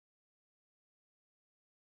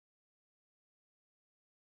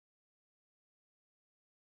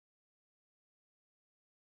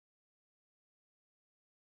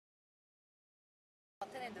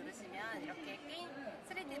버튼을 누르시면 이렇게 게임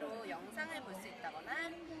 3D로 영상을 볼 수 있다거나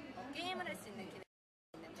게임을 할 수 있는 기능이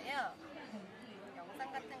있는데요.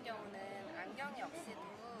 영상 같은 경우는 안경 역시도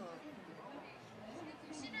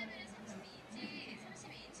시간은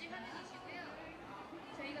 32인치 화면이시고요.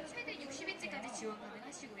 저희가 최대 60인치까지 지원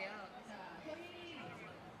가능하시고요.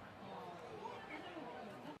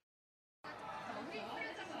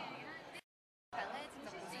 영상을 직접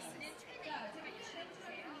보실 수 있어요. 최대 영상을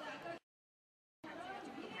유출해주세요.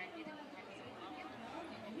 좀더 밝기는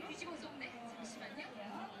뒤집어져. 네, 잠시만요.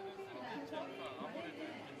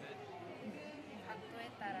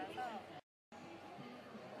 각도에 따라서 쓸 수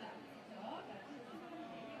있고요.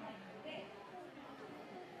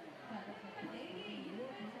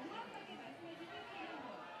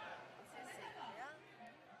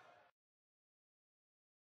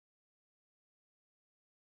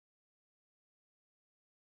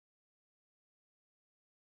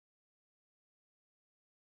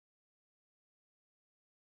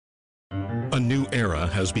 A new era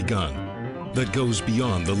has begun that goes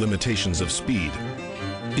beyond the limitations of speed.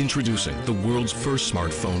 Introducing the world's first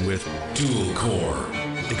smartphone with dual core.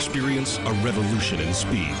 Experience a revolution in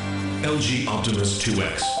speed. LG Optimus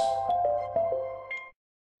 2X.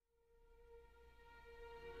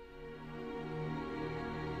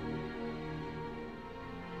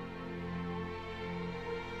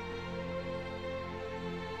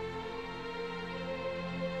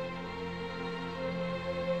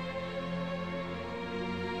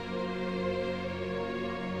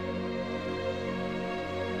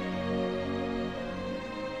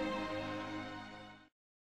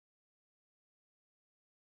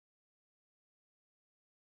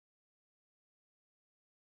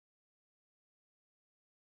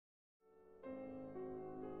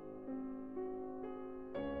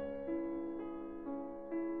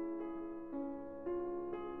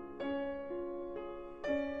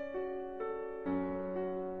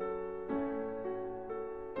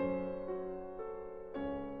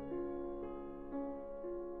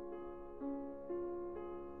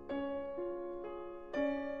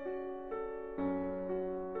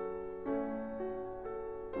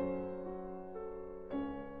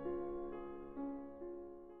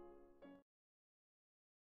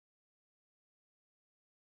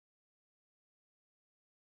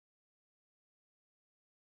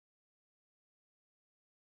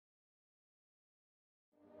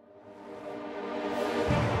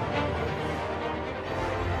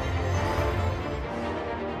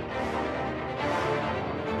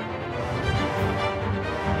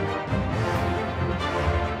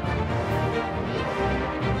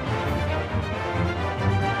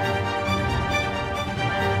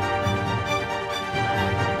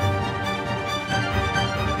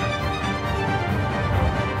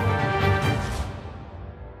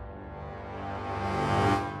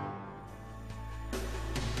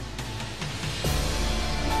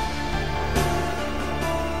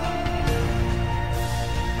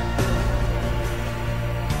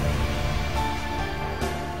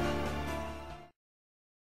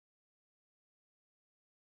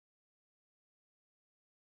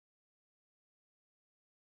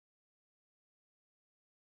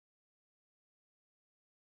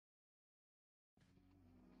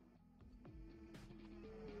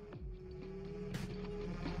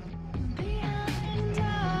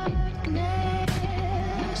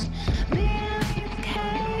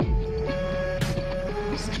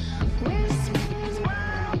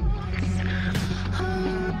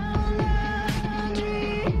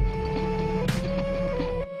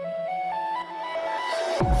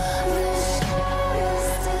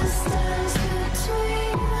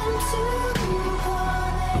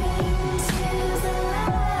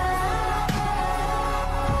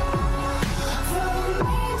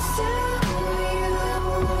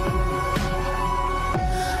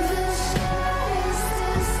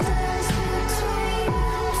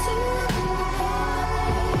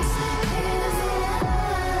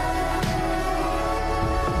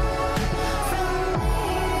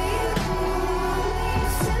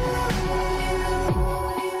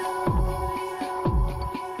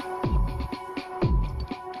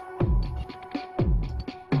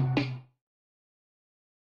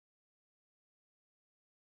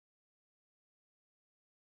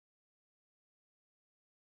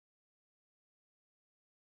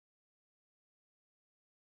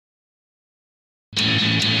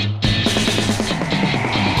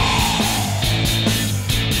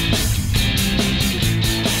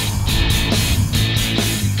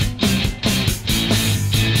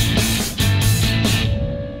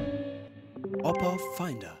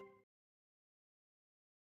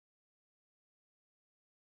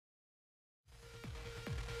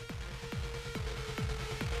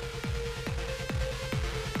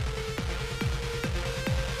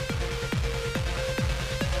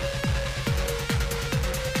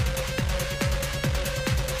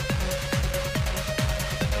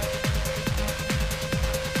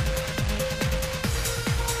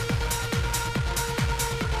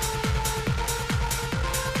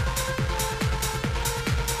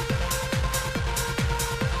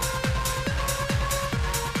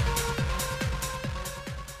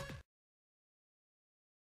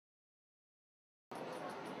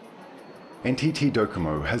 NTT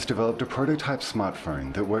DOCOMO has developed a prototype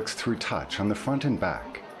smartphone that works through touch on the front and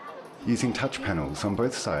back, using touch panels on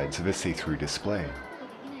both sides of a see-through display.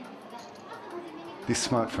 This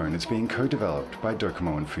smartphone is being co-developed by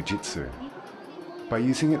DOCOMO and Fujitsu. By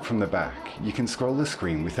using it from the back, you can scroll the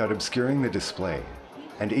screen without obscuring the display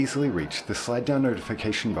and easily reach the slide-down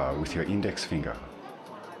notification bar with your index finger.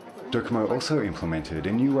 DOCOMO also implemented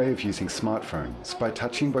a new way of using smartphones by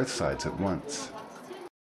touching both sides at once.